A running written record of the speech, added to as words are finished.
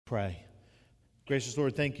pray. Gracious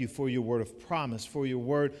Lord, thank you for your word of promise, for your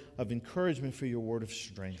word of encouragement, for your word of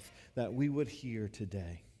strength that we would hear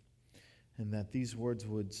today, and that these words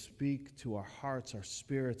would speak to our hearts, our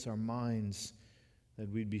spirits, our minds, that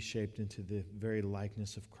we'd be shaped into the very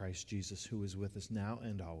likeness of Christ Jesus, who is with us now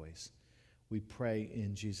and always. We pray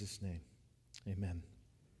in Jesus' name. Amen.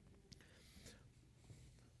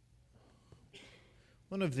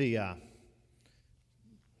 One of the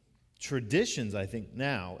traditions, I think,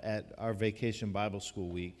 now at our Vacation Bible School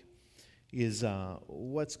Week is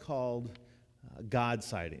what's called God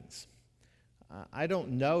sightings. I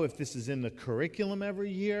don't know if this is in the curriculum every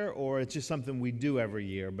year or it's just something we do every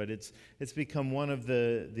year, but it's become one of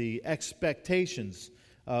the expectations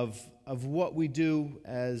of what we do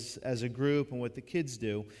as a group and what the kids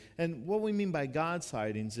do. And what we mean by God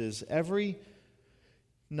sightings is every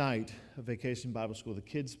night of Vacation Bible School, the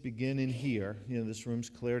kids begin in here. You know, this room's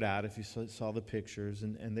cleared out if you saw the pictures,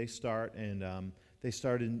 and they start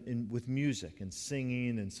with music and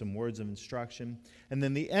singing and some words of instruction. And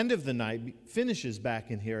then the end of the night finishes back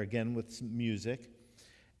in here again with some music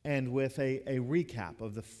and with a recap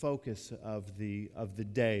of the focus of the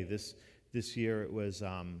day. This year it was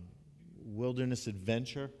Wilderness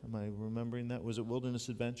Adventure. Am I remembering that? Was it Wilderness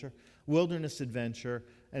Adventure? Wilderness Adventure,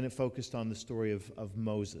 and it focused on the story of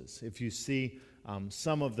Moses. If you see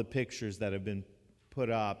some of the pictures that have been put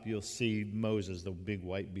up, you'll see Moses, the big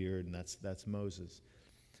white beard, and that's Moses.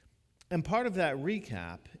 And part of that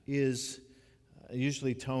recap is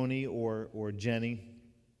usually Tony or Jenny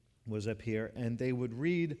was up here, and they would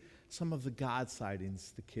read some of the God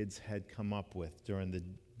sightings the kids had come up with during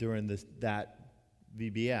that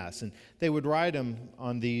VBS, and they would write them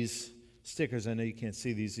on these stickers. I know you can't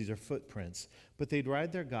see these are footprints, but they'd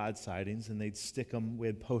write their God sightings and they'd stick them. We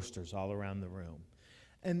had posters all around the room,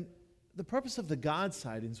 and the purpose of the God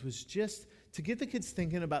sightings was just to get the kids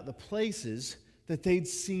thinking about the places that they'd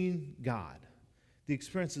seen God, the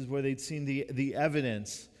experiences where they'd seen the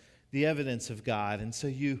evidence of God. And so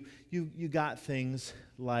you got things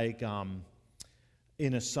like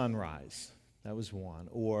in a sunrise, that was one,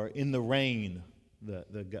 or in the rain.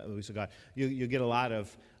 God. You get a lot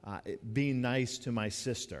of being nice to my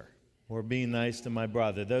sister or being nice to my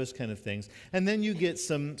brother, those kind of things. And then you get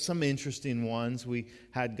some interesting ones. We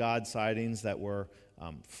had God sightings that were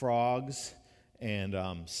frogs and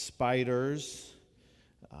spiders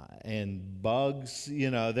and bugs.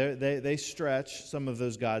 You know, they stretch some of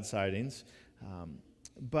those God sightings.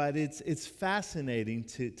 But it's fascinating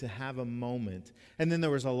to have a moment. And then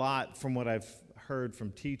there was a lot from what I've heard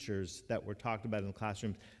from teachers that were talked about in the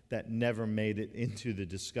classroom that never made it into the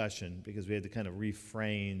discussion because we had to kind of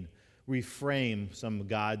reframe some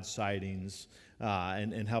God sightings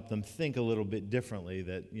and help them think a little bit differently,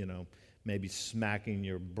 that, you know, maybe smacking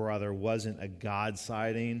your brother wasn't a God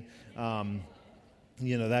sighting,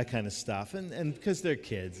 you know, that kind of stuff. And because they're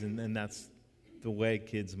kids, and that's the way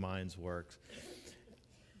kids' minds work.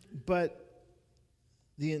 But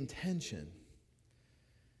the intention,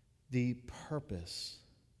 the purpose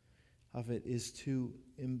of it is to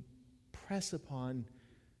impress upon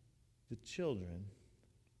the children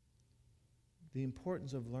the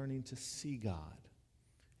importance of learning to see God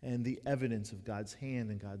and the evidence of God's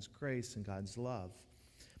hand and God's grace and God's love.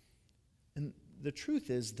 And the truth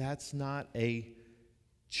is, that's not a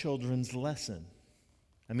children's lesson.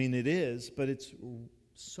 I mean, it is, but it's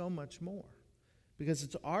so much more because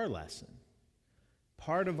it's our lesson.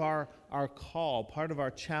 Part of our call, part of our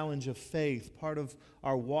challenge of faith, part of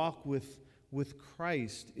our walk with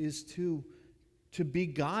Christ is to be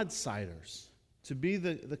God-sighters, to be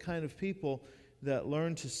the kind of people that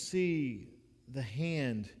learn to see the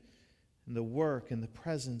hand and the work and the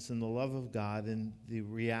presence and the love of God in the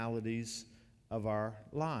realities of our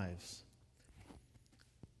lives.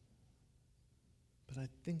 But I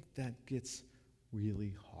think that gets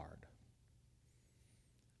really hard.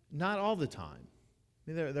 Not all the time.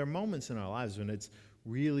 I mean, there are moments in our lives when it's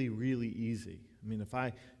really, really easy. I mean, if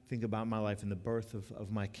I think about my life and the birth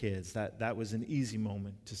of my kids, that was an easy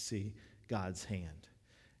moment to see God's hand.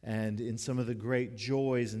 And in some of the great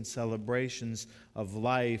joys and celebrations of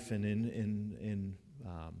life and in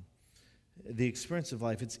the experience of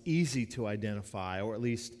life, it's easy to identify, or at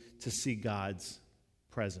least to see God's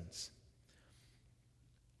presence.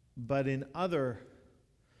 But in other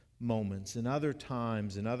moments, in other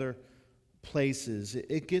times, in other places,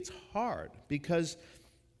 it gets hard because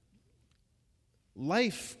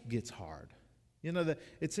life gets hard. You know,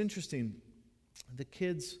 it's interesting. The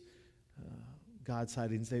kids' God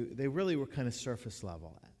sightings, they really were kind of surface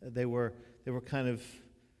level. They were kind of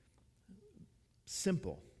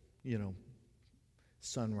simple, you know,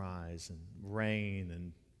 sunrise and rain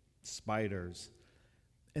and spiders.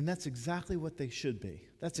 And that's exactly what they should be.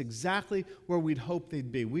 That's exactly where we'd hope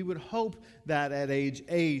they'd be. We would hope that at age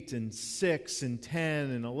 8 and 6 and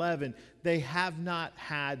 10 and 11, they have not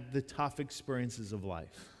had the tough experiences of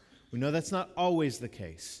life. We know that's not always the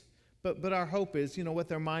case. But our hope is, what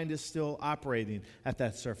their mind is still operating at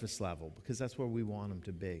that surface level, because that's where we want them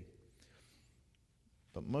to be.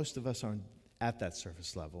 But most of us aren't at that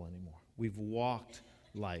surface level anymore. We've walked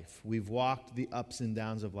life. We've walked the ups and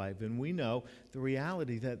downs of life, and we know the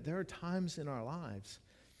reality that there are times in our lives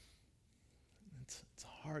it's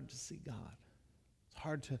hard to see God. It's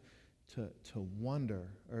hard to wonder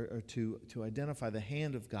or to identify the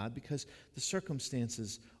hand of God because the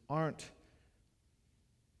circumstances aren't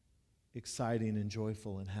exciting and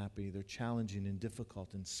joyful and happy. They're challenging and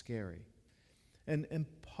difficult and scary. And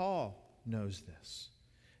Paul knows this.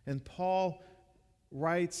 And Paul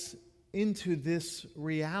writes into this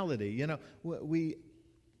reality. I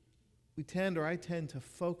tend to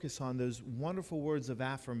focus on those wonderful words of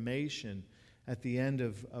affirmation at the end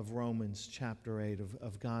of Romans chapter 8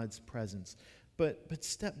 of God's presence. But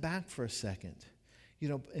step back for a second.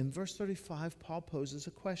 In verse 35, Paul poses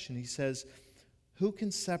a question. He says, who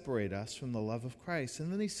can separate us from the love of Christ?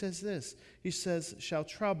 And then he says this. He says, shall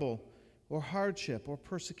trouble or hardship or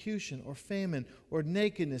persecution or famine or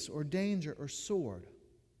nakedness or danger or sword?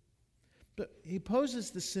 But he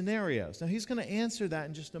poses the scenarios. Now, he's going to answer that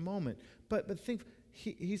in just a moment. But think,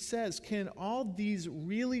 he says, can all these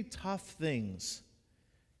really tough things,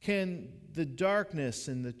 can the darkness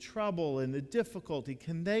and the trouble and the difficulty,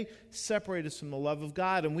 can they separate us from the love of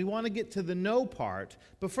God? And we want to get to the no part,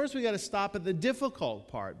 but first we got to stop at the difficult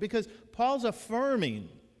part, because Paul's affirming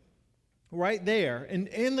right there, and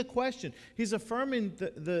in the question, he's affirming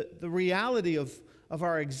the reality of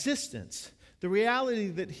our existence, the reality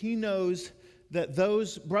that he knows that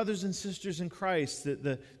those brothers and sisters in Christ,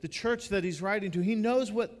 the church that he's writing to, he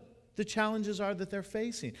knows what the challenges are that they're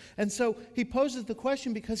facing. And so he poses the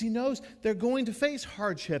question because he knows they're going to face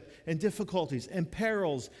hardship and difficulties and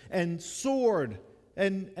perils and sword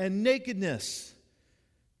and nakedness.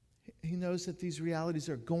 He knows that these realities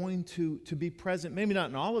are going to be present, maybe not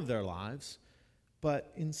in all of their lives,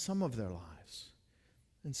 but in some of their lives.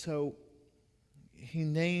 And so he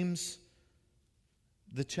names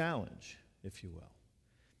the challenge, if you will.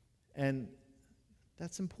 And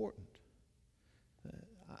that's important.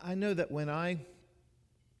 I know that when I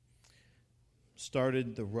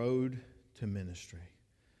started the road to ministry,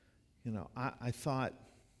 I thought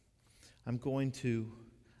I'm going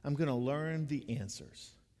to learn the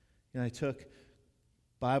answers. I took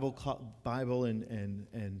Bible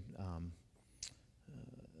and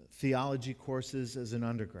theology courses as an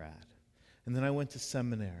undergrad. And then I went to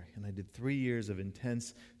seminary, and I did 3 years of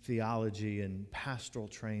intense theology and pastoral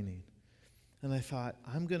training. And I thought,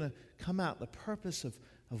 I'm going to come out. The purpose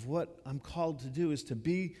of what I'm called to do is to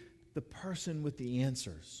be the person with the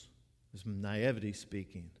answers. There's naivety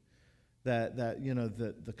speaking. That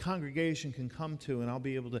the congregation can come to, and I'll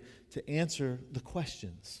be able to answer the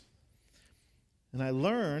questions. And I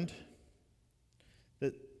learned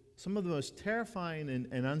that some of the most terrifying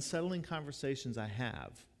and unsettling conversations I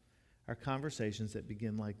have are conversations that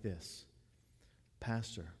begin like this.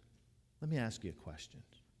 Pastor, let me ask you a question.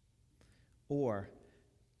 Or,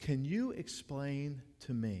 can you explain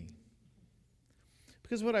to me?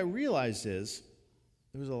 Because what I realized is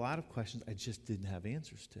there was a lot of questions I just didn't have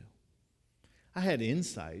answers to. I had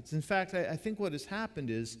insights. In fact, I think what has happened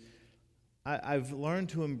is I've learned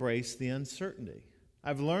to embrace the uncertainty.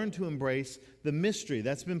 I've learned to embrace the mystery.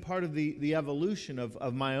 That's been part of the evolution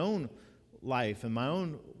of my own life and my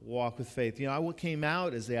own walk with faith. I came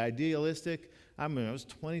out as the idealistic. I was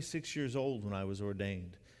 26 years old when I was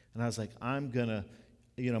ordained. And I was like,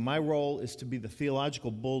 my role is to be the theological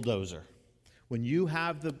bulldozer. When you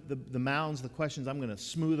have the mounds, the questions, I'm going to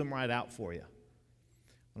smooth them right out for you.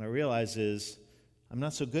 What I realize is I'm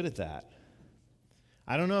not so good at that.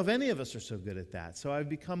 I don't know if any of us are so good at that. So I've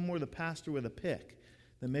become more the pastor with a pick,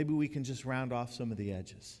 that maybe we can just round off some of the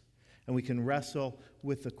edges. And we can wrestle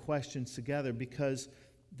with the questions together, because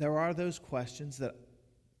there are those questions that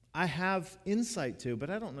I have insight to, but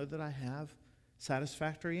I don't know that I have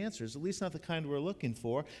satisfactory answers, at least not the kind we're looking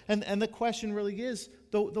for. And the question really is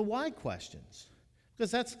the why questions, because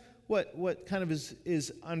that's what kind of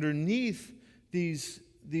is underneath these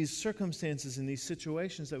circumstances and these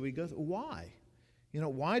situations that we go through. Why?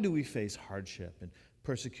 Why do we face hardship and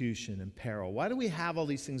persecution and peril? Why do we have all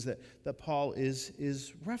these things that Paul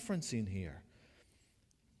is referencing here?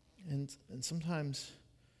 And sometimes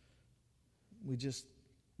we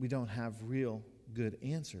don't have real good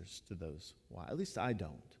answers to those why. At least I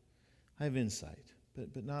don't. I have insight,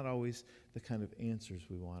 but not always the kind of answers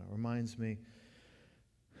we want. It reminds me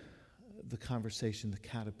the conversation the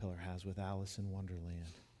caterpillar has with Alice in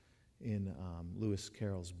Wonderland in Lewis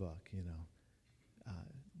Carroll's book,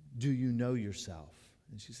 do you know yourself?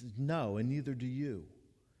 And she says, no, and neither do you.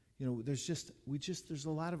 There's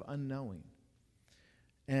a lot of unknowing.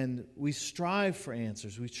 And we strive for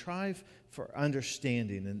answers. We strive for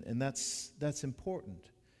understanding, and that's important.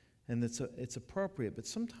 And it's appropriate. But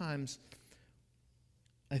sometimes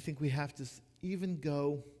I think we have to even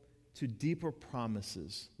go to deeper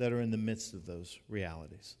promises that are in the midst of those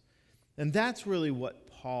realities. And that's really what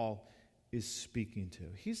Paul is speaking to.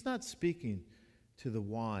 He's not speaking to the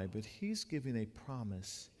why, but he's giving a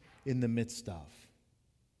promise in the midst of.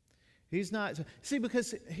 He's not, see,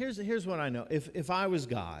 because here's what I know. If I was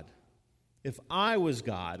God,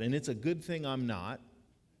 and it's a good thing I'm not,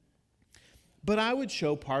 but I would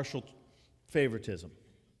show partial favoritism.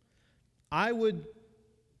 I would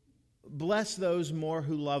bless those more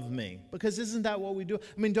who love me, because isn't that what we do?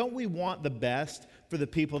 I mean, don't we want the best for the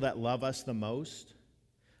people that love us the most?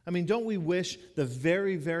 I mean, don't we wish the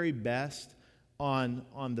very, very best on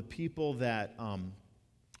the people that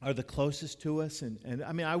are the closest to us? And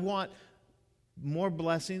I mean, I want more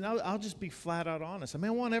blessing. I'll just be flat out honest. I mean,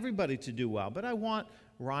 I want everybody to do well, but I want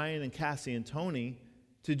Ryan and Cassie and Tony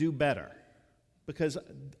to do better because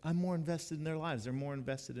I'm more invested in their lives. They're more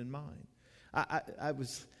invested in mine.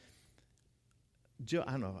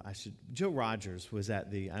 Jill Rogers was at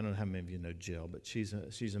I don't know how many of you know Jill, but she's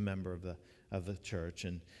a member of the church,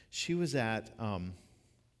 and she was at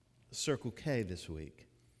Circle K this week,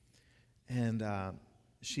 and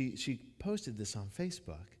she posted this on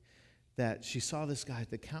Facebook that she saw this guy at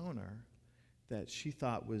the counter that she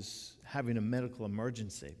thought was having a medical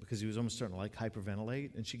emergency because he was almost starting to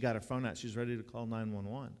hyperventilate, and she got her phone out. She was ready to call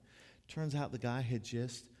 911. Turns out the guy had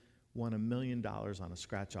just won $1 million on a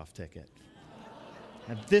scratch-off ticket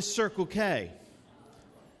at this Circle K.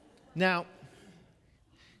 Now,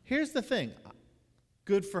 here's the thing.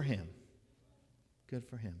 Good for him. Good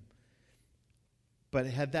for him. But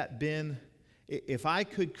had that been, if I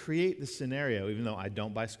could create the scenario, even though I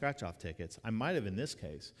don't buy scratch-off tickets, I might have in this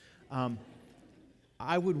case,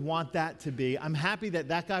 I would want that to be, I'm happy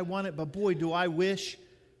that guy won it, but boy, do I wish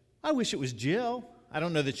it was Jill. I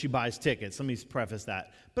don't know that she buys tickets. Let me preface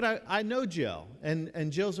that. But I know Jill,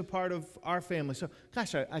 and Jill's a part of our family. So,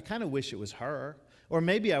 gosh, I kind of wish it was her. Or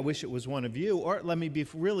maybe I wish it was one of you. Or let me be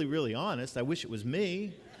really, really honest. I wish it was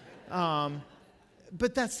me.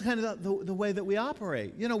 But that's kind of the way that we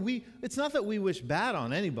operate. It's not that we wish bad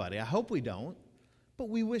on anybody. I hope we don't. But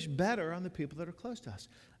we wish better on the people that are close to us.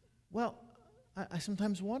 Well, I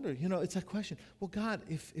sometimes wonder, it's that question. Well, God,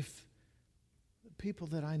 if the people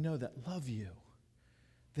that I know that love you,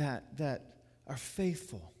 that are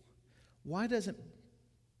faithful, why doesn't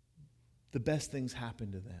the best things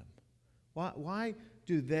happen to them? Why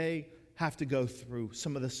do they have to go through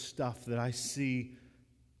some of the stuff that I see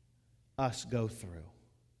us go through?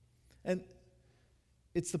 And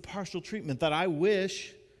it's the partial treatment that I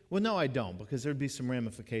wish, well, no, I don't, because there'd be some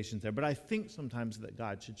ramifications there, but I think sometimes that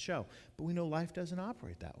God should show. But we know life doesn't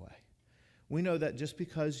operate that way. We know that just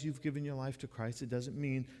because you've given your life to Christ, it doesn't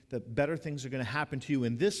mean that better things are going to happen to you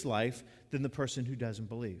in this life than the person who doesn't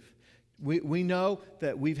believe. We know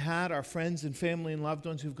that we've had our friends and family and loved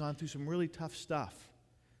ones who've gone through some really tough stuff.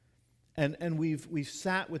 And we've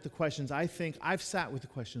sat with the questions. I think I've sat with the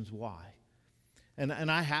questions, why?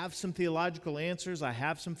 And I have some theological answers. I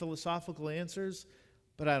have some philosophical answers,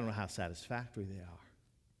 but I don't know how satisfactory they are.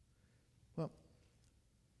 Well,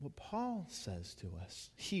 what Paul says to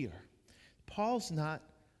us here, Paul's not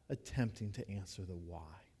attempting to answer the why.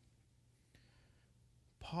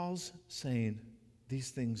 Paul's saying these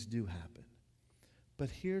things do happen. But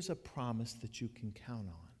here's a promise that you can count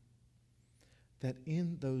on. That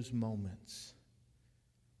in those moments,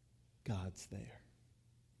 God's there.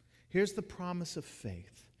 Here's the promise of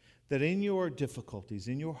faith. That in your difficulties,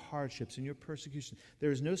 in your hardships, in your persecution,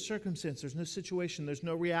 there is no circumstance, there's no situation, there's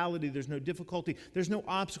no reality, there's no difficulty, there's no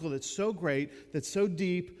obstacle that's so great, that's so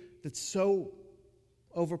deep, that's so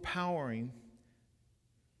overpowering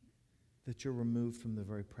that you're removed from the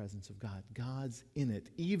very presence of God. God's in it,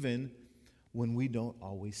 even when we don't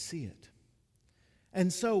always see it.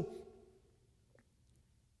 And so,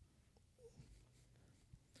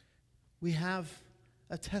 we have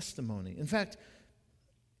a testimony. In fact,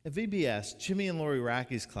 at VBS, Jimmy and Lori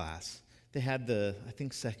Racky's class, they had I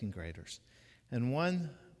think, second graders. And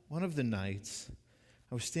one of the nights,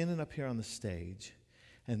 I was standing up here on the stage,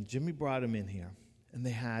 and Jimmy brought them in here. And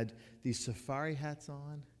they had these safari hats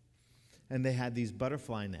on, and they had these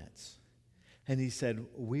butterfly nets. And he said,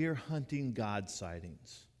 we're hunting God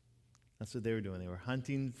sightings. That's what they were doing. They were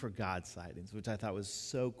hunting for God sightings, which I thought was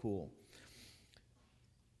so cool.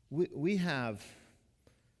 We have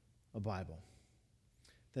a Bible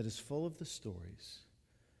that is full of the stories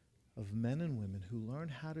of men and women who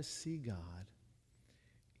learned how to see God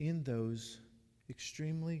in those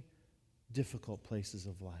extremely difficult places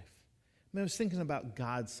of life. I mean, I was thinking about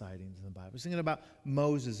God sightings in the Bible. I was thinking about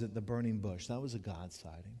Moses at the burning bush. That was a God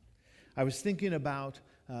sighting. I was thinking about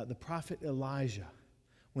the prophet Elijah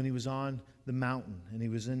when he was on the mountain and he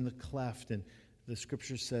was in the cleft, and the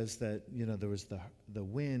scripture says that, there was the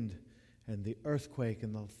wind and the earthquake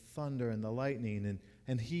and the thunder and the lightning,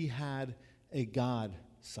 and he had a God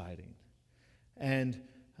sighting. And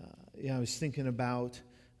I was thinking about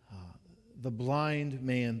the blind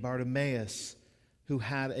man, Bartimaeus, who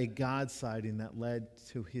had a God sighting that led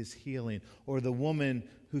to his healing, or the woman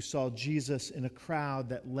who saw Jesus in a crowd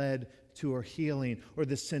that led to her healing, or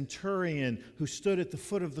the centurion who stood at the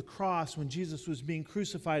foot of the cross when Jesus was being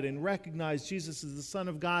crucified and recognized Jesus as the Son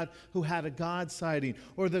of God, who had a God sighting,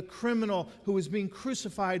 or the criminal who was being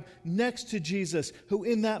crucified next to Jesus, who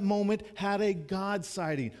in that moment had a God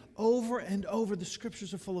sighting. Over and over, the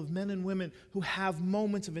scriptures are full of men and women who have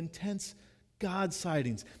moments of intense God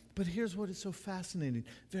sightings. But here's what is so fascinating.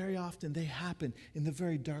 Very often they happen in the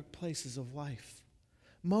very dark places of life.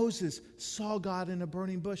 Moses saw God in a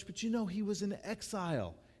burning bush, but he was in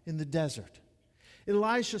exile in the desert.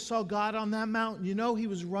 Elisha saw God on that mountain. He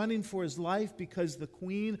was running for his life because the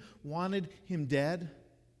queen wanted him dead.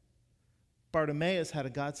 Bartimaeus had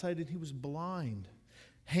a God sighting. He was blind.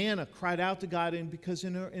 Hannah cried out to God because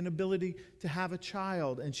in her inability to have a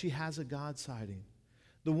child, and she has a God sighting.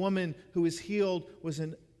 The woman who was healed was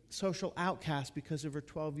an social outcast because of her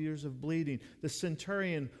 12 years of bleeding. The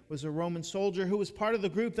centurion was a Roman soldier who was part of the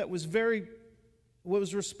group that was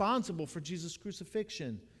responsible for Jesus'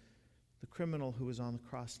 crucifixion. The criminal who was on the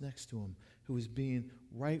cross next to him, who was being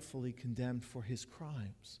rightfully condemned for his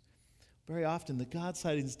crimes. Very often the God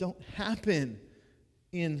sightings don't happen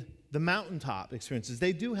in the mountaintop experiences.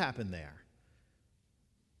 They do happen there.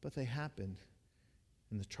 But they happened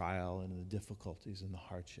in the trial and in the difficulties and the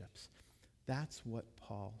hardships. That's what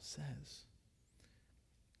Paul says.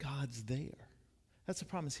 God's there. That's the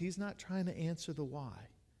promise. He's not trying to answer the why.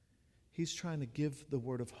 He's trying to give the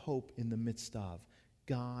word of hope in the midst of.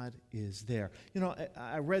 God is there.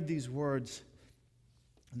 I read these words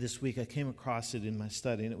this week. I came across it in my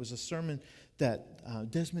study, and it was a sermon that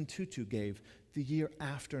Desmond Tutu gave the year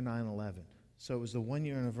after 9/11. So it was the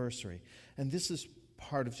 1-year anniversary. And this is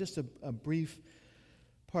part of just a brief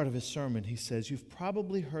part of his sermon. He says, "You've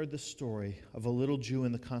probably heard the story of a little Jew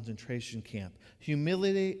in the concentration camp,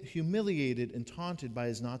 humiliated and taunted by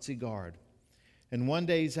his Nazi guard. And one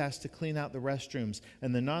day he's asked to clean out the restrooms,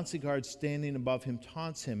 and the Nazi guard standing above him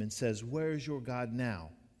taunts him and says, 'Where is your God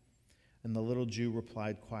now?' And the little Jew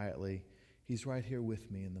replied quietly, 'He's right here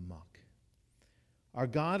with me in the muck.' Our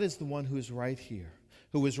God is the one who is right here,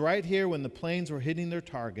 who was right here when the planes were hitting their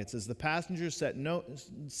targets, as the passengers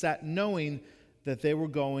sat knowing that they were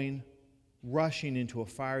rushing into a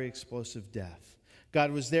fiery, explosive death. God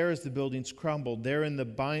was there as the buildings crumbled, there in the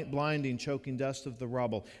blinding, choking dust of the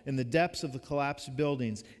rubble, in the depths of the collapsed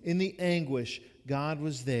buildings. In the anguish, God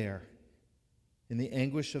was there. In the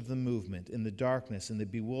anguish of the movement, in the darkness, in the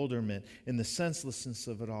bewilderment, in the senselessness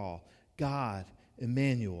of it all, God,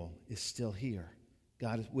 Emmanuel, is still here.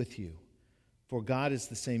 God is with you. For God is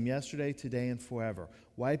the same yesterday, today, and forever,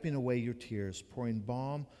 wiping away your tears, pouring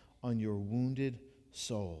balm on your wounded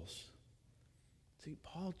souls." See,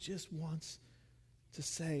 Paul just wants to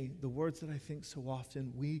say the words that I think so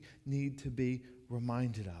often we need to be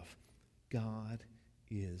reminded of. God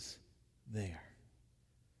is there.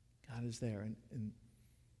 God is there. And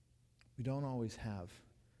we don't always have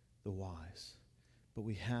the whys, but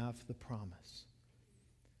we have the promise.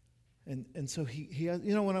 And so he has,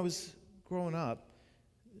 when I was growing up,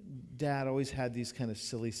 Dad always had these kind of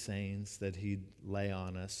silly sayings that he'd lay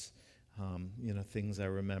on us. Things I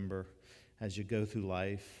remember as you go through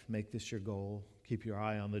life. Make this your goal. Keep your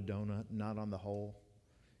eye on the donut, not on the hole.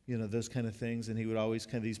 Those kind of things. And he would always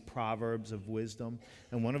kind of these proverbs of wisdom.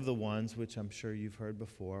 And one of the ones, which I'm sure you've heard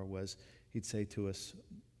before, was he'd say to us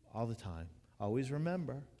all the time, always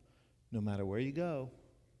remember, no matter where you go,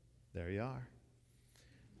 there you are.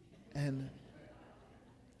 And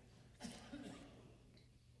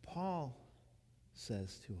Paul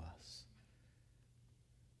says to us,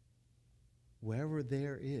 wherever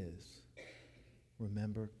there is,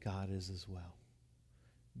 remember God is as well.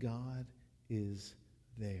 God is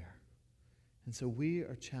there. And so we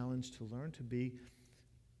are challenged to learn to be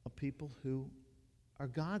a people who are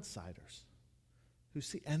God-siders. who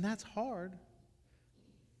see, and that's hard,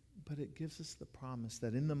 but it gives us the promise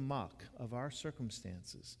that in the muck of our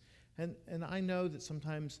circumstances, and I know that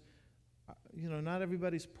sometimes, not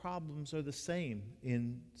everybody's problems are the same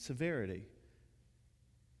in severity,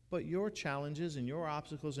 but your challenges and your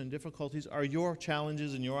obstacles and difficulties are your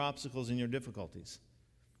challenges and your obstacles and your difficulties,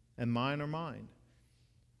 and mine are mine.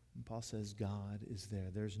 And Paul says God is there.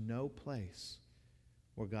 There's no place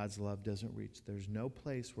where God's love doesn't reach. There's no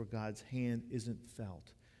place where God's hand isn't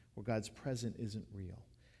felt, where God's presence isn't real.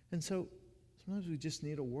 And so sometimes we just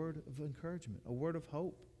need a word of encouragement, a word of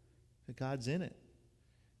hope that God's in it.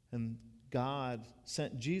 And God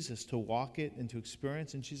sent Jesus to walk it and to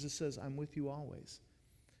experience, and Jesus says, I'm with you always.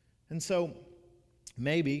 And so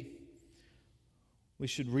maybe we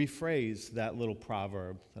should rephrase that little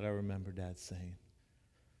proverb that I remember Dad saying.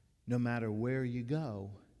 No matter where you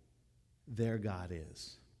go, there God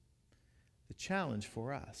is. The challenge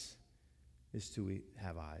for us is to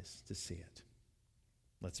have eyes to see it.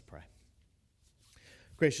 Let's pray.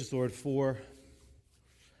 Gracious Lord, for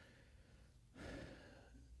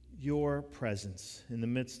your presence in the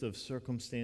midst of circumstances